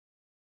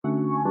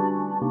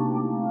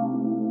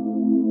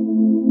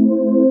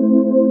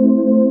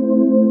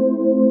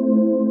Our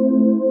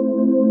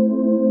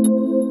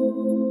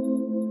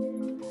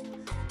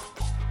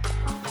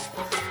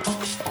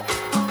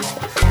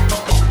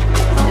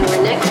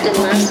next and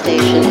last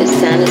station is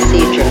San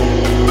Isidro.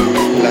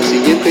 La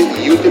siguiente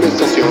y última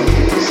estación,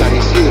 San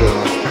Isidro.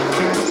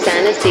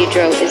 San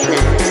Isidro is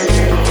next.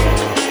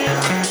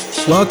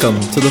 Welcome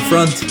to the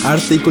Front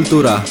Arte y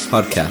Cultura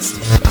podcast.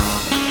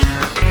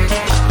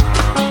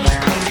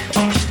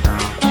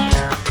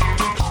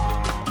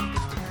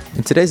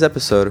 In today's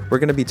episode, we're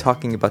going to be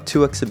talking about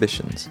two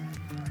exhibitions.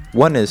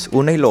 One is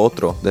Una y lo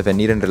otro de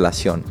venir en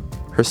relación,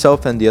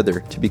 herself and the other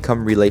to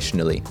become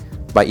relationally,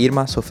 by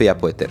Irma Sofia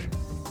Poeter.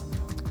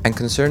 And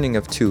concerning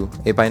of two,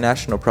 a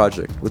binational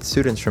project with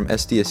students from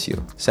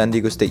SDSU, San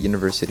Diego State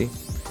University,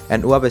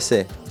 and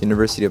UABC,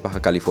 University of Baja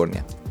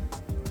California.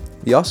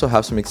 We also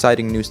have some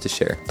exciting news to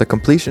share. The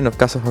completion of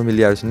Casa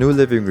Familiar's new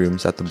living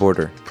rooms at the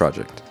Border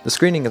project. The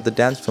screening of the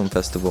dance film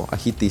festival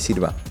Agite y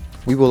Sirva.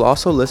 We will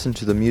also listen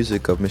to the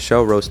music of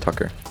Michelle Rose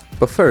Tucker.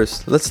 But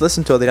first, let's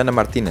listen to Adriana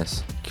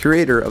Martinez,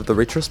 curator of the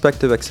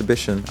retrospective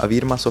exhibition of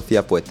Irma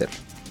Sofia Poeter.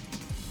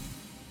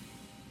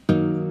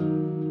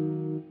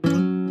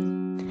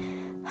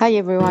 Hi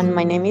everyone,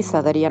 my name is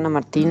Adriana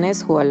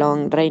Martinez, who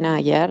along Reina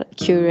Ayer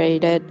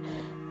curated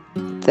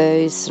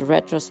this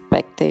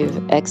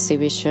retrospective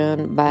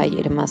exhibition by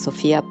Irma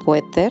Sofia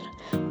Poeter.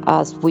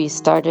 As we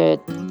started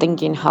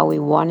thinking how we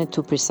wanted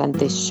to present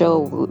this show,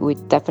 we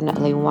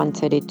definitely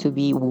wanted it to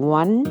be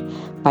one,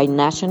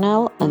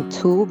 binational, and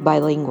two,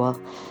 bilingual.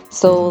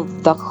 So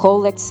the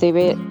whole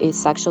exhibit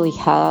is actually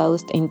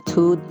housed in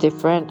two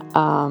different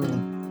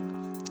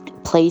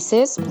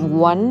places.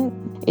 One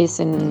is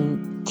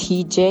in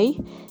TJ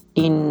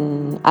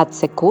at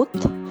Cecut,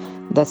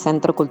 the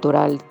Centro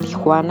Cultural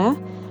Tijuana,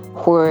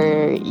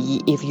 where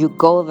if you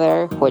go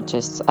there, which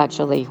is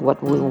actually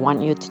what we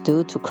want you to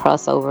do, to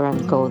cross over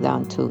and go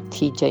down to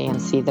TJ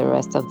and see the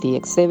rest of the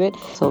exhibit,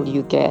 so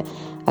you get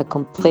a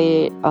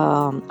complete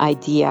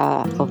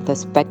idea of the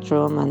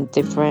spectrum and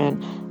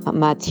different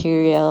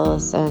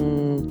materials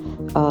and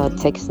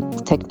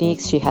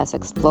techniques she has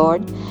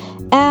explored.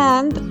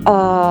 And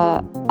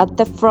at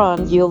the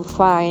front, you'll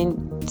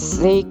find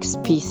 6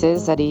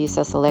 pieces, that is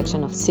a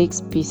selection of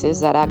 6 pieces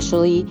that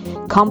actually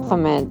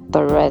complement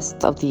the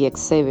rest of the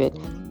exhibit.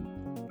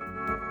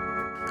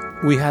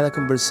 We had a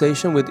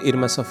conversation with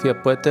Irma Sofia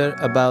Poeter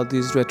about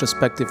this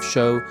retrospective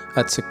show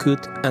at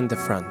Cecut and the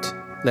Front.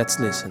 Let's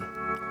listen.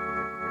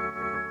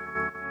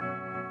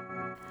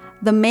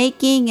 The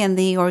making and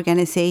the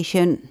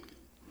organization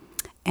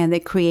and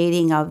the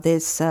creating of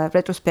this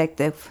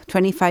retrospective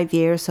 25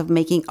 years of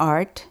making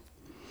art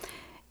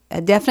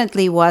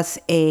definitely was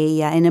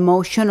an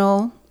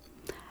emotional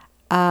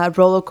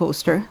roller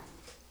coaster.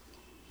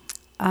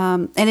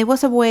 And it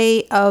was a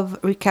way of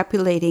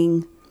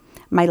recapitulating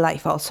my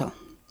life also.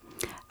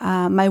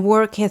 My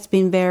work has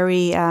been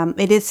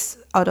it is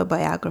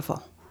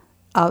autobiographical.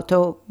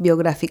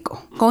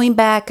 Going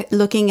back,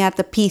 looking at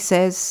the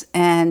pieces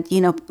and,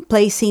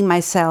 placing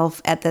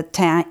myself at that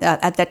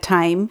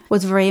time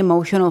was very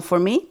emotional for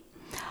me.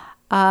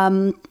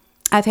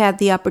 I've had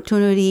the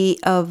opportunity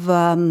of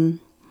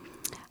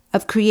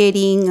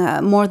creating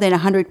more than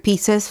 100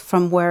 pieces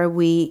from where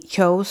we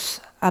chose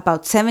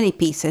about 70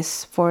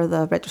 pieces for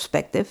the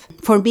retrospective.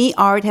 For me,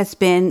 art has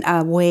been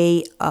a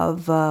way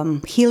of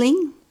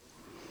healing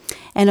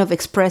and of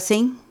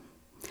expressing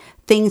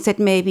things that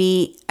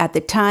maybe at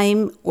the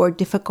time were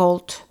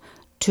difficult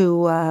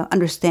to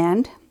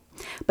understand,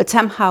 but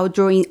somehow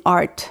during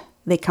art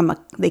they kind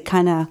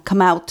of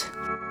come out.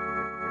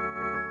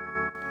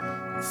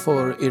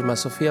 For Irma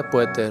Sofia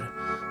Poeter,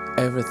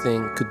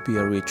 everything could be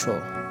a ritual,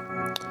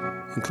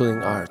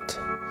 including art.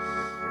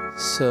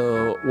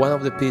 So one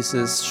of the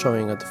pieces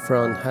showing at the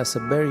front has a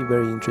very,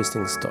 very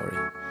interesting story.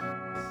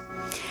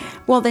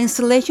 Well, the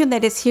installation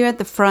that is here at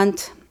the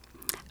front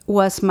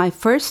was my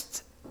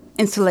first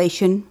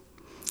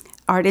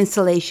art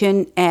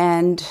installation,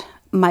 and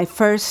my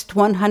first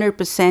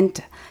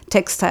 100%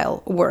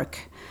 textile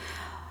work.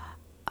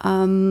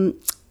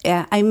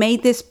 I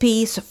made this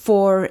piece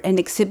for an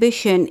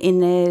exhibition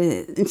in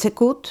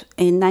Cecut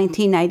in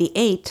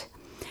 1998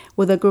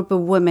 with a group of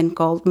women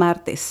called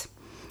Martes,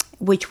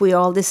 which we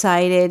all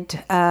decided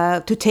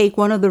to take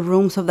one of the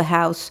rooms of the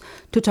house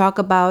to talk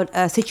about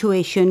a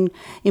situation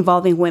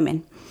involving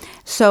women.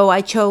 So I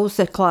chose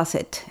the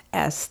closet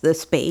as the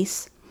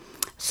space.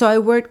 So I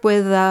worked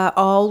with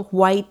all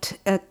white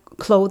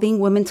clothing,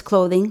 women's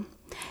clothing.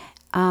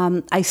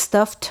 I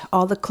stuffed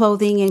all the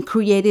clothing and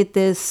created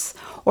this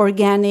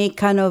organic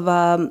kind of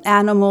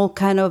animal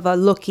kind of a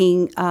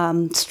looking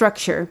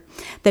structure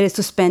that is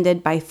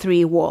suspended by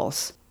 3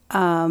 walls.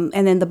 And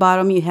then the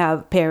bottom you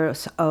have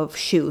pairs of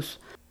shoes.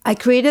 I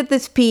created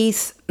this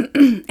piece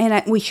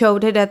and we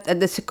showed it at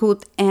the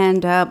Cecut,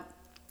 and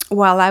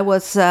while I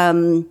was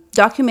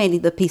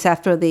documenting the piece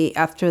after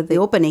the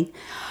opening,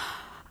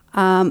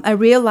 I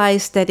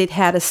realized that it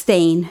had a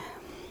stain.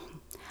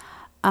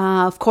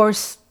 Of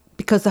course,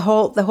 because the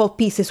whole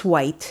piece is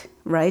white,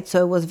 right?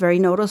 So it was very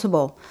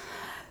noticeable.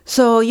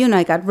 So,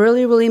 I got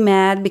really, really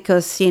mad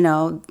because,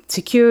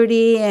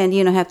 security and,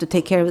 have to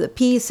take care of the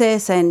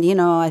pieces. And,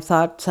 I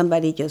thought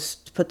somebody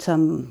just put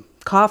some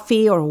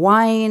coffee or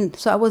wine.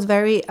 So I was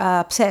very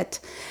upset.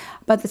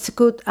 But the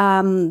Cecut,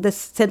 the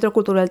Centro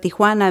Cultural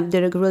Tijuana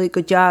did a really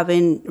good job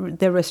in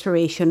the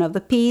restoration of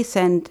the piece,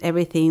 and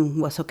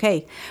everything was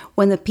okay.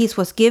 When the piece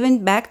was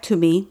given back to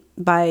me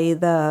by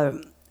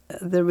the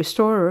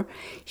restorer,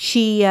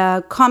 she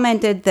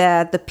commented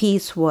that the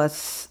piece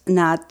was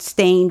not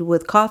stained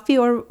with coffee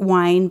or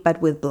wine,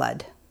 but with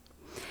blood.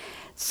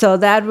 So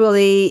that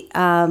really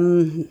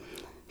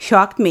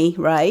shocked me,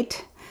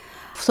 right?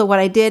 So what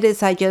I did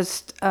is I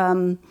just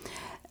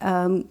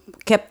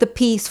kept the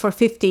piece for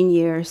 15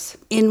 years.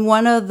 In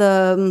one of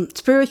the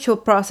spiritual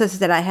processes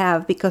that I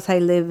have, because I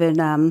live in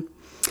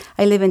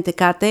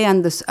Tecate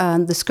on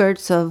the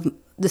skirts of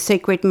the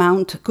sacred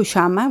Mount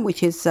Cuchama,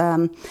 which is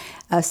a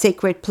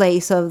sacred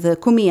place of the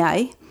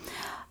Kumeyaay,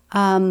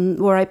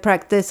 where I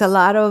practice a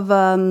lot of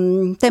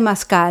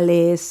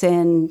temazcales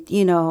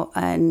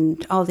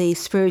and all these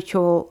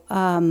spiritual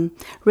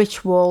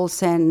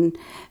rituals and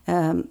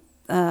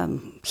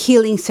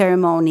healing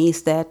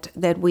ceremonies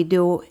that we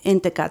do in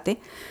Tecate.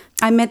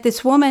 I met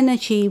this woman, and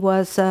she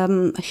was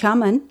a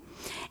shaman,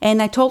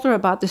 and I told her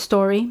about the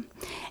story,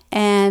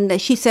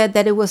 and she said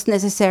that it was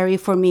necessary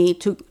for me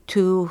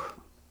to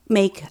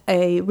make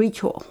a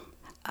ritual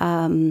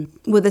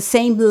with the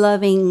same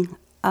loving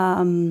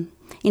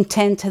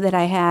intent that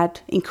I had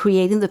in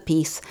creating the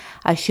piece.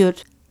 I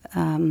should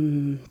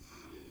desarmar.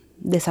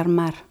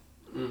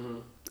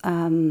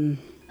 Mm-hmm.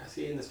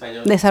 Así en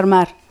español.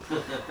 Desarmar.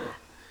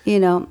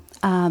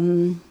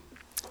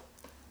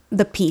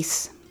 The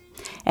piece.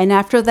 And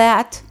after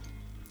that,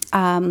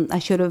 I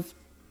should have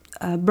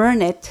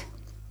burned it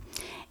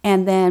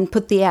and then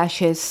put the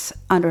ashes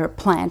under a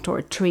plant or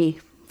a tree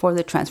for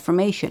the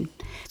transformation.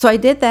 So I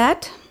did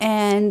that,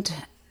 and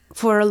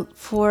for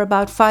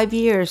about 5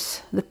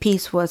 years, the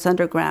piece was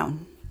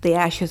underground. The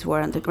ashes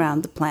were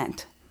underground, the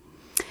plant.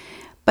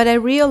 But I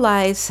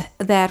realized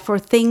that for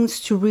things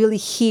to really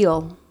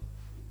heal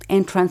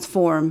and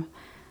transform,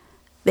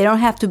 they don't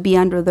have to be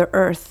under the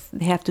earth,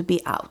 they have to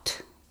be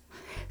out.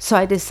 So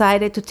I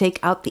decided to take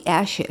out the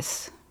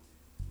ashes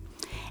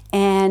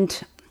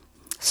and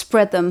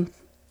spread them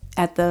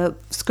at the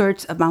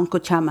skirts of Mount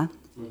Cuchama.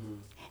 Mm-hmm.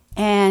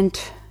 And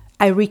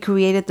I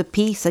recreated the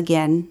piece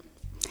again,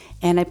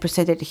 and I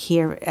presented it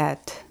here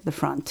at the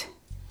front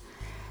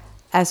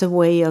as a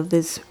way of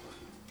this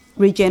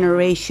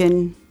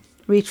regeneration,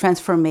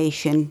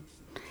 retransformation,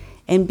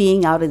 and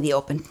being out in the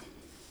open.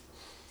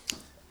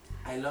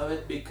 I love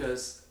it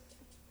because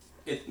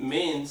it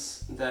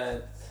means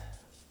that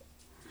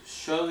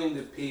showing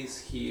the piece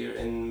here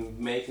and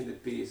making the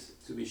piece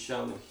to be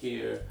shown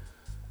here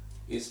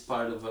is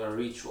part of a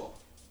ritual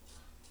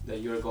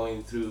that you're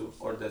going through,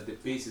 or that the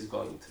piece is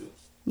going through.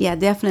 Yeah,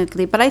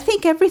 definitely. But I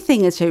think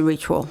everything is a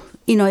ritual.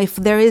 If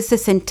there is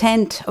this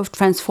intent of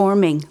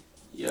transforming,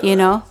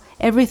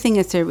 everything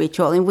is a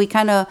ritual. And we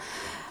kind of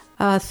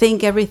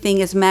think everything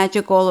is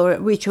magical, or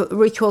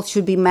rituals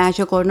should be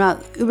magical or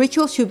not.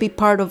 Rituals should be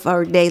part of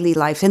our daily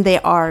lives, and they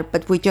are,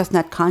 but we're just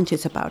not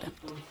conscious about it.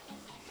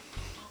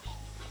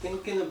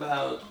 Thinking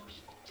about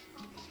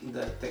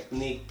the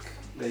technique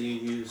that you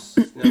use,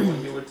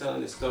 when you were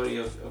telling the story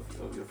of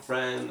your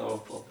friend,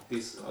 of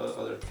this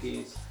other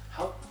piece,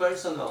 how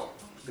personal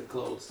the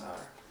clothes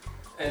are.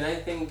 And I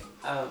think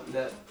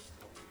that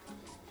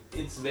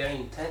it's very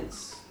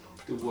intense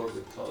to work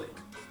with clothing.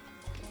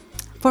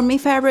 For me,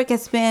 fabric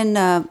has been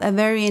a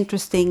very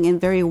interesting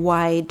and very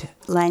wide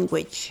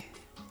language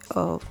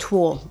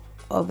tool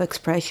of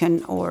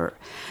expression,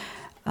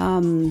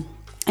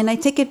 and I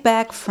take it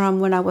back from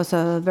when I was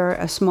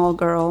a small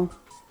girl.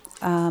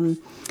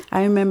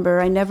 I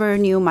remember I never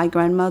knew my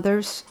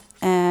grandmothers,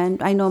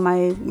 and I know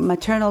my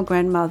maternal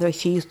grandmother,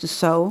 she used to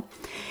sew.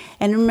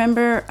 And I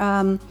remember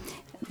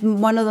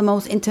one of the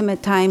most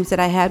intimate times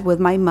that I had with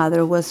my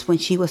mother was when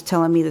she was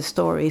telling me the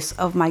stories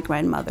of my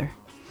grandmother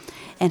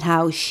and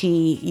how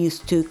she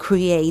used to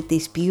create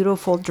these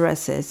beautiful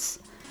dresses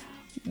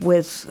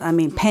with,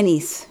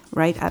 pennies,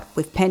 right?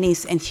 With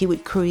pennies, and she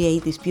would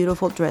create these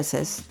beautiful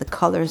dresses, the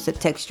colors, the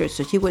textures.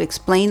 So she would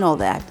explain all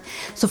that.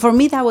 So for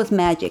me, that was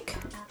magic,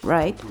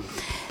 right?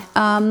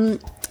 And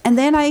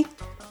then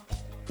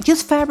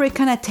fabric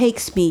kind of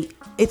takes me.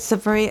 It's a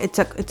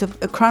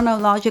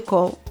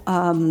chronological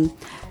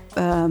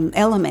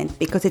element,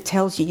 because it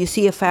tells you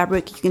see a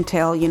fabric, you can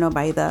tell,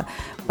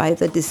 by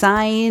the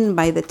design,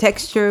 by the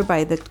texture,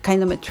 by the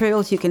kind of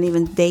materials, you can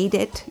even date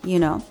it,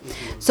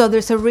 So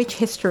there's a rich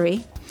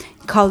history,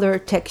 color,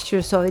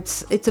 texture, so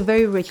it's a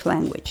very rich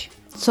language.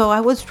 So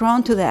I was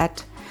drawn to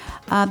that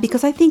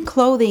because I think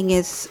clothing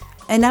is,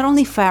 and not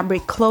only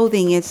fabric,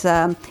 clothing is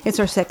it's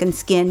our second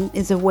skin,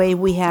 is a way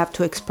we have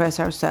to express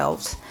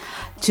ourselves,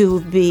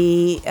 to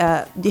be,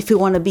 if we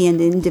want to be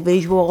an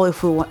individual,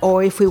 if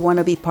we want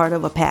to be part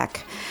of a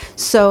pack.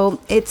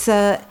 So it's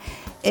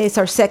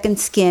our second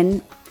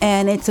skin,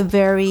 and it's a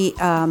very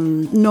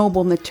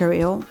noble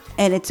material,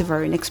 and it's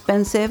very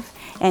inexpensive,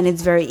 and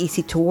it's very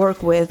easy to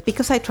work with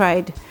because I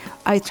tried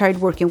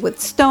working with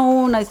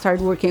stone, I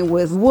started working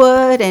with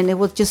wood, and it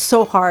was just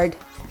so hard.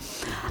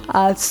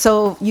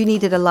 So you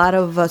needed a lot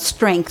of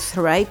strength,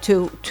 right,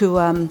 to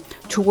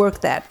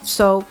work that.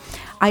 So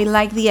I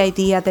like the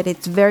idea that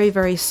it's very,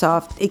 very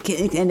soft,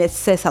 and it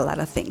says a lot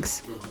of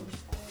things.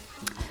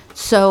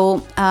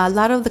 So a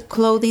lot of the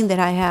clothing that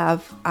I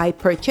have, I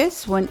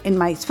purchase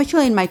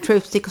especially in my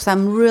trips, because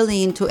I'm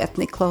really into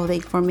ethnic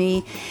clothing. For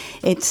me,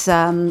 it's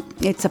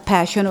a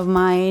passion of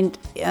mine.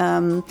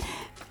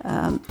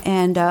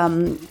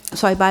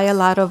 So I buy a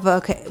lot of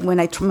when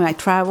I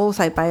travels,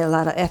 I buy a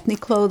lot of ethnic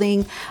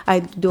clothing. I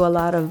do a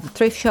lot of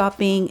thrift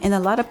shopping, and a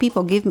lot of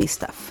people give me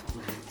stuff.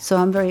 So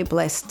I'm very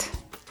blessed.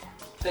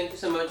 Thank you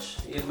so much,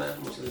 Irma.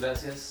 Muchas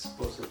gracias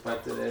por ser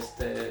parte de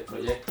este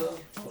proyecto,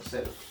 por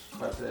ser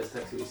parte de esta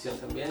exhibición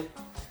también.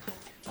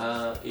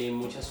 Y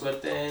mucha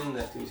suerte en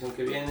la exhibición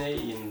que viene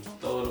y en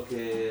todo lo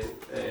que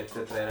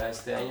te traerá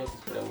este año, que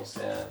esperemos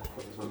sea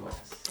cosas muy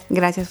buenas.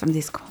 Gracias,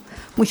 Francisco.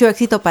 Mucho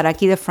éxito para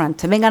aquí de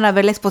Front. Vengan a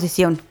ver la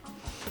exposición.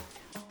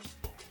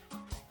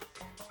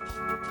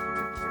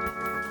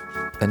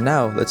 And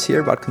now, let's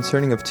hear about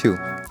Concerning of Two,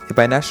 a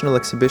binational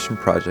exhibition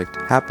project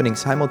happening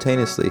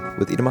simultaneously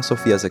with Irma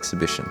Sofia's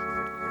exhibition.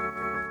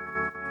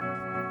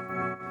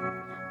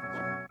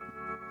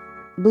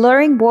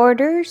 Blurring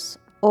Borders,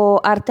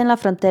 or Arte en la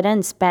Frontera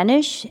in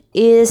Spanish,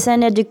 is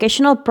an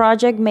educational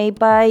project made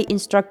by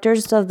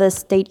instructors of the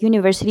State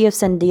University of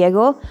San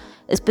Diego,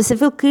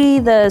 specifically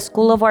the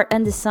School of Art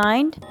and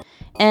Design,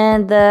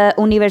 and the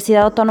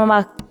Universidad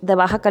Autónoma de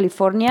Baja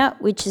California,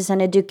 which is an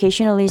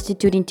educational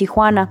institute in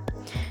Tijuana.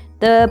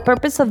 The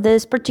purpose of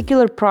this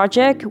particular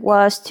project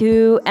was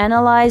to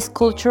analyze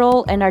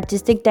cultural and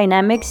artistic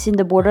dynamics in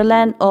the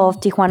borderland of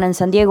Tijuana and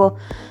San Diego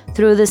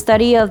through the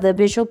study of the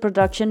visual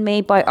production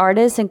made by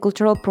artists and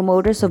cultural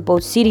promoters of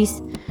both cities.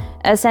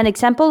 As an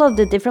example of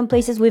the different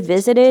places we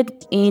visited,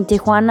 in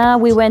Tijuana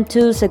we went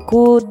to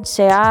Cecut,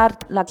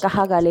 Art, La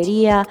Caja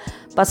Galería,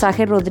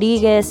 Pasaje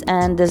Rodríguez,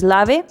 and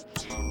Deslave.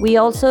 We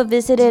also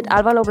visited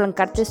Álvaro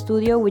Blancarte's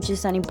studio, which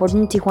is an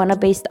important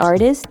Tijuana-based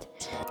artist.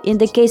 In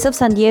the case of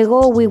San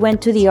Diego, we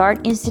went to the Art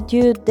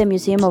Institute, the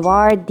Museum of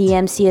Art, the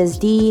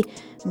MCSD,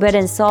 Bread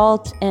and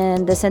Salt,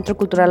 and the Centro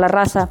Cultural La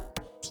Raza.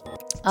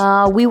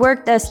 We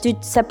worked as two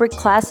separate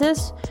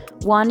classes,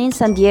 one in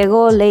San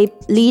Diego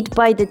led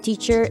by the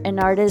teacher and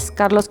artist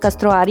Carlos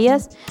Castro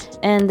Arias,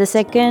 and the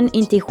second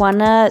in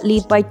Tijuana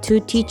led by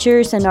two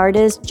teachers and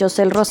artists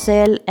Josel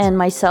Rosell and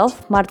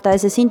myself, Marta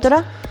S.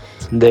 Cintora.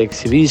 The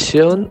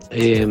exhibition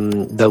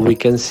that we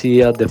can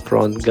see at the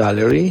front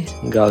gallery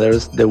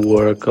gathers the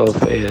work of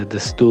the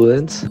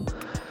students.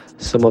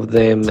 Some of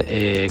them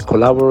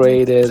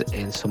collaborated,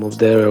 and some of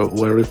them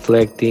were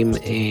reflecting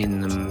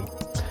in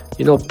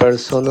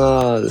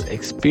personal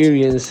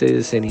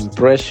experiences and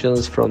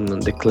impressions from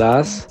the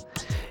class.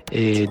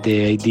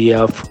 The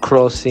idea of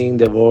crossing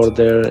the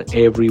border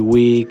every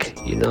week,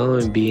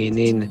 and being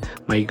in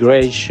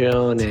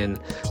migration and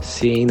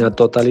seeing a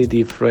totally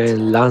different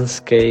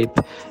landscape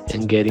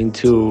and getting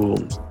to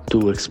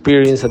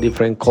experience a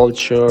different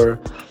culture.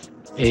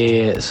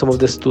 Some of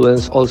the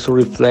students also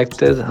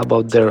reflected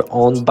about their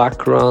own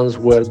backgrounds,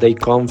 where they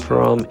come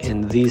from,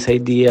 and this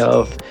idea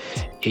of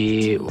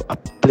a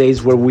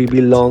place where we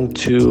belong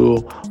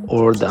to,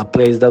 or a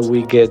place that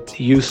we get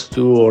used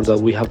to, or that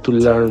we have to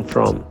learn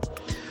from.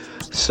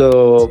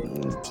 So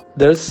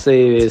there's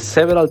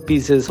several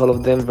pieces, all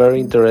of them very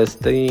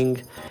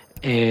interesting,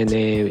 and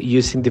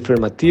using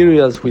different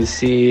materials. We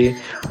see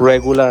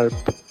regular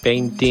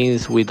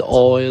paintings with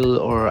oil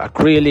or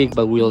acrylic,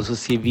 but we also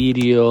see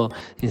video,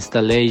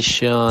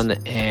 installation,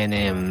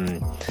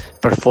 and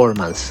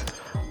performance.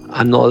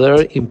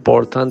 Another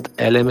important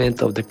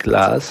element of the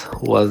class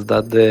was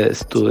that the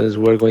students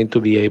were going to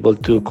be able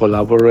to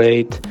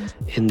collaborate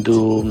and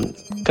do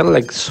kind of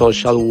like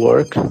social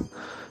work.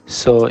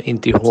 So in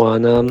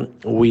Tijuana,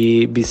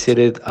 we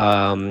visited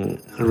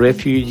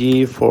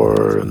refugee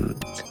for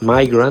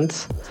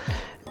migrants,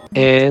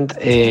 and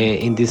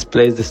in this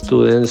place the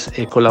students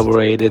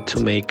collaborated to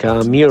make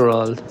a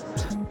mural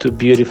to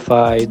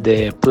beautify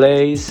the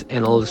place,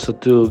 and also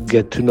to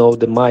get to know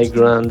the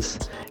migrants,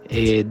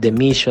 the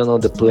mission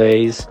of the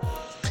place,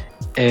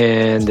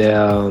 and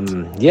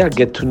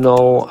get to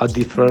know a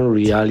different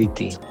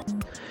reality.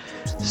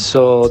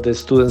 So the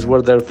students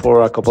were there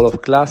for a couple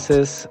of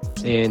classes,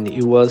 and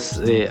it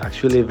was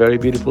actually a very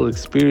beautiful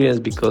experience,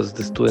 because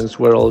the students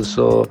were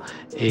also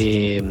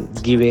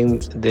giving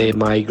the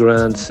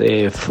migrants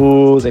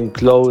food and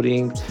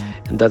clothing,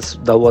 and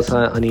that was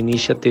an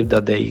initiative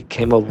that they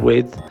came up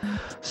with.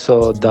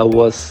 So that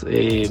was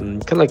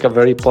kind of like a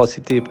very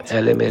positive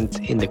element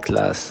in the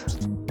class.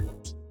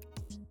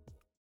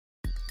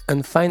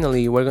 And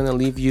finally, we're going to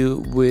leave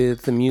you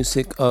with the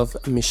music of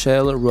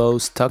Michelle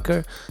Rose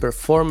Tucker,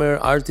 performer,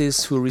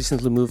 artist who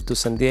recently moved to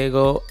San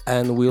Diego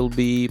and will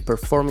be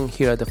performing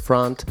here at the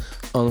front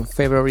on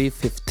February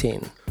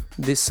 15.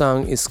 This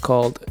song is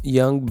called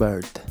Young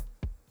Bird.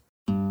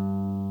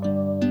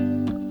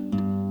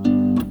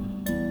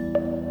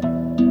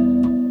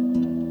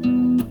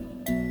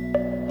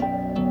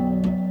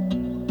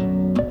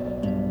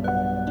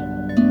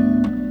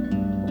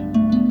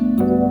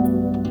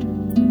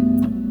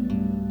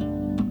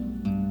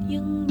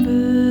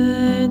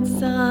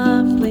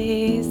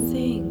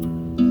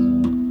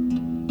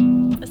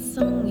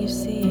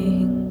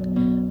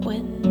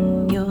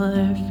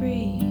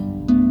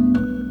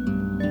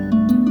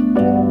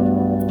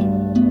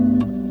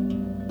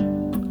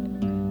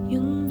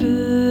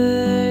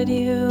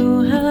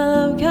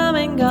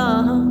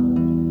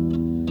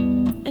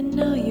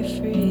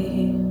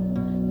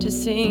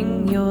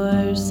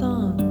 your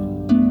song.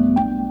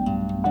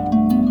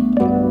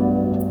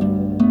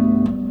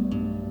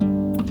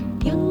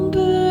 Young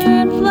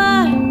bird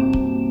fly,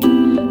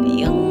 the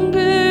young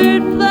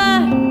bird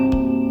fly.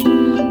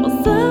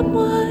 Will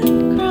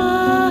someone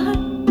cry?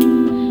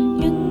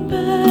 Young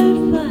bird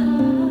fly,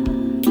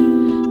 the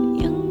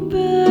young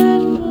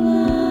bird fly.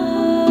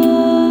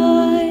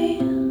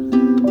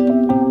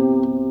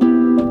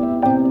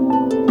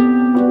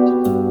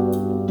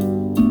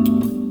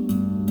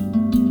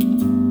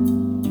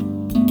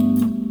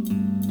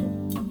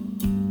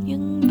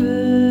 Young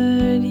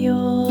bird,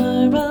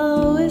 you're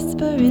a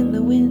whisper in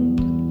the wind.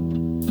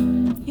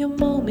 Your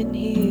moment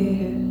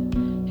here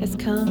has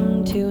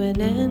come to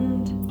an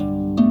end.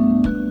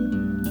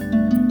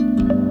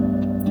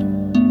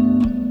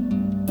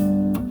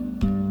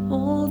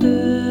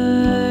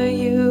 Older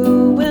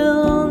you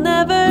will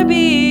never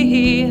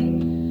be.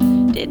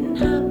 Didn't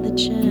have the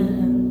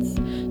chance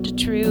to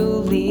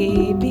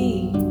truly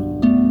be.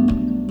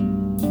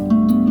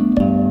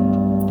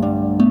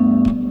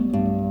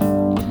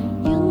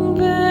 Young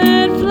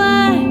bird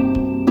fly,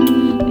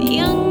 the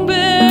young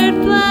bird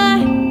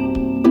fly.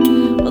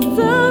 Will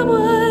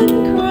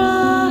someone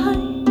cry?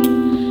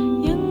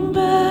 Young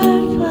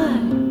bird fly,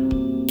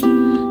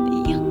 the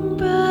young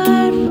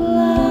bird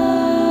fly.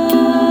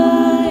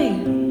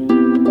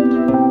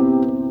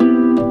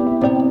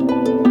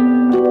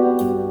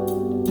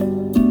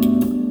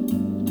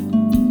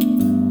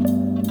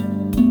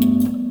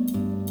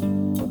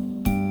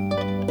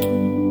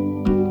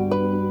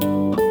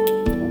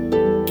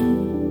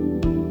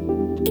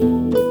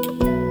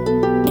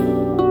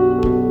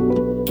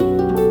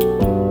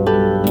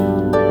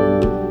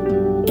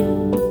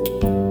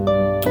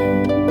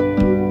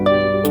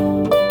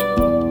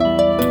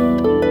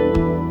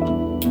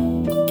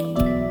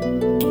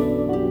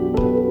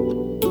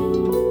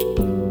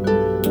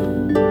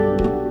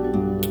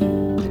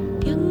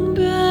 Young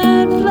bird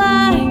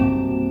fly,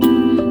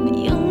 the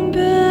young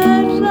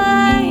bird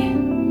fly.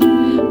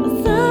 Will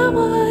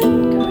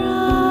someone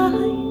cry?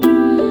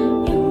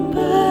 Young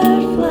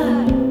bird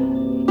fly,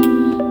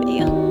 the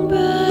young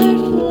bird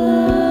fly.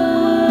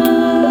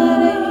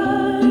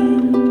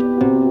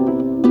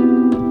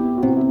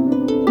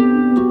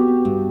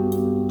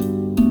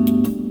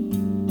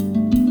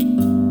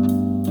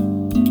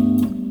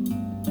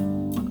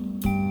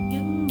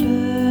 Young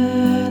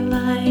bird,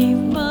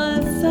 life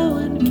was so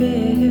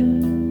unfair.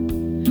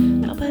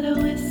 How about a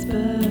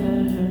whisper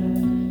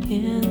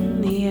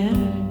in the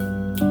air?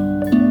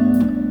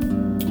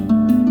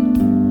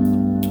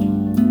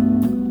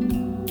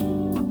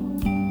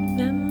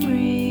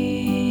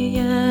 Memory,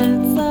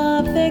 it's a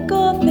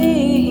fickle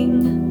thing,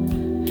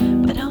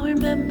 but I'll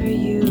remember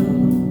you.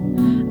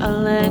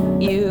 I'll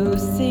let you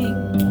sing.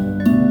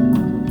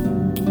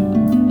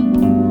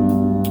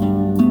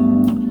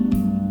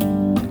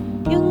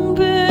 Young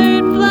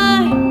bird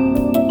fly,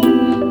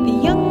 the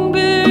young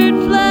bird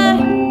fly.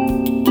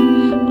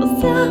 Will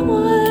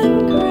someone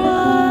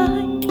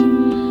cry?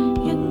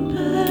 Young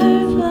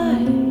bird fly,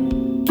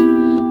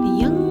 the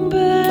young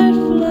bird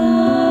fly.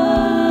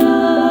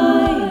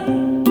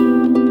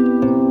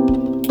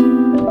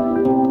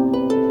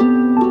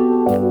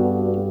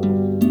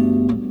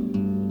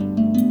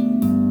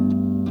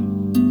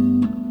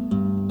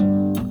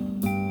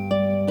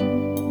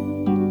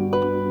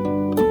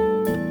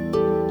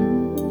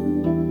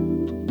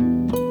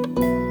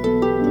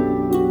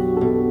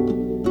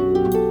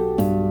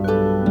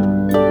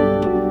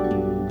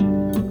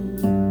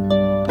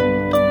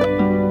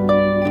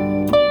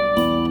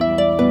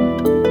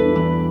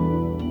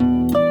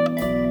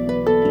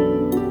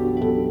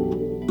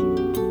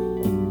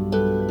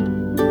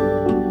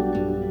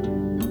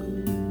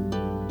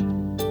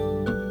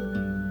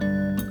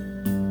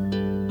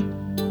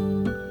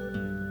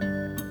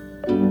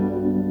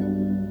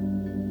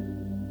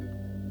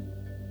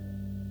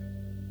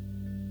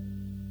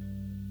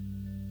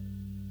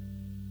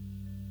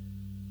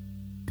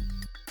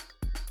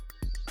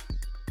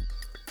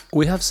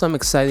 We have some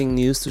exciting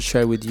news to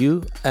share with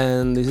you,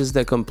 and this is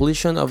the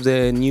completion of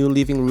the new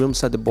living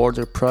rooms at the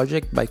border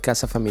project by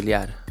Casa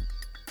Familiar.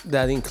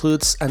 That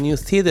includes a new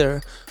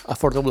theater,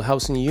 affordable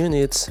housing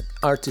units,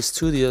 Arte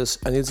studios,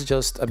 and it's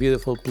just a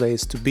beautiful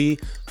place to be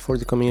for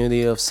the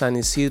community of San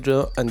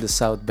Isidro and the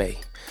South Bay.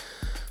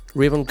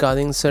 Ribbon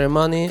cutting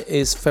ceremony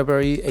is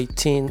February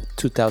 18,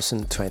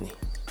 2020.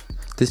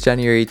 This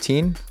January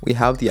 18, we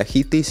have the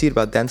Agite y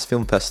Sirva Dance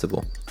Film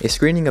Festival, a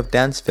screening of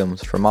dance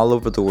films from all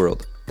over the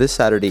world, this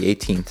Saturday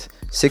 18th,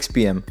 6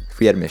 p.m.,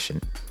 free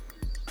admission.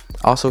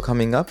 Also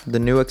coming up, the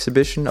new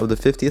exhibition of the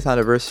 50th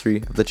anniversary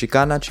of the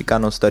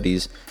Chicano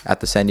Studies at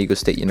the San Diego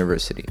State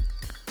University.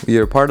 We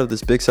are part of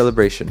this big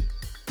celebration.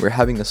 We're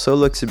having a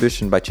solo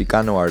exhibition by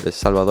Chicano artist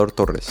Salvador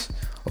Torres.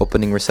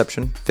 Opening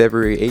reception,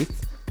 February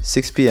 8th,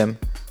 6 p.m.,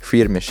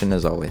 free admission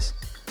as always.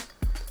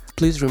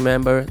 Please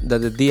remember that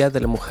the Dia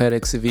de la Mujer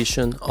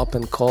exhibition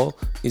open call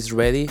is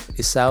ready,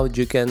 is out.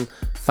 You can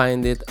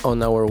find it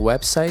on our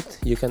website.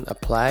 You can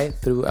apply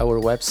through our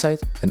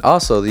website. And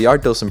also, the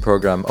Art Docent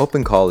program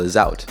open call is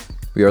out.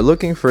 We are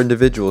looking for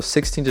individuals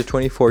 16 to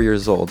 24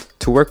 years old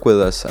to work with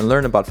us and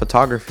learn about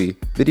photography,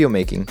 video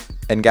making,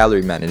 and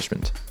gallery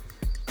management.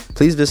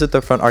 Please visit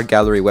the Front Art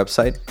Gallery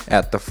website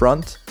at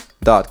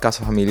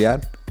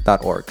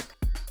thefront.casafamiliar.org.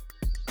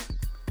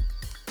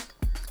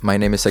 My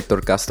name is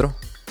Hector Castro.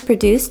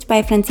 Produced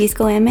by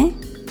Francisco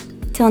M.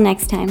 Till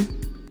next time.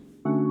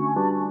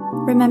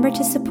 Remember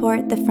to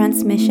support the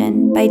Front's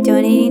mission by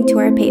donating to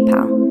our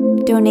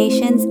PayPal,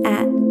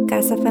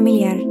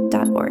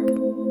 donations@casafamiliar.org.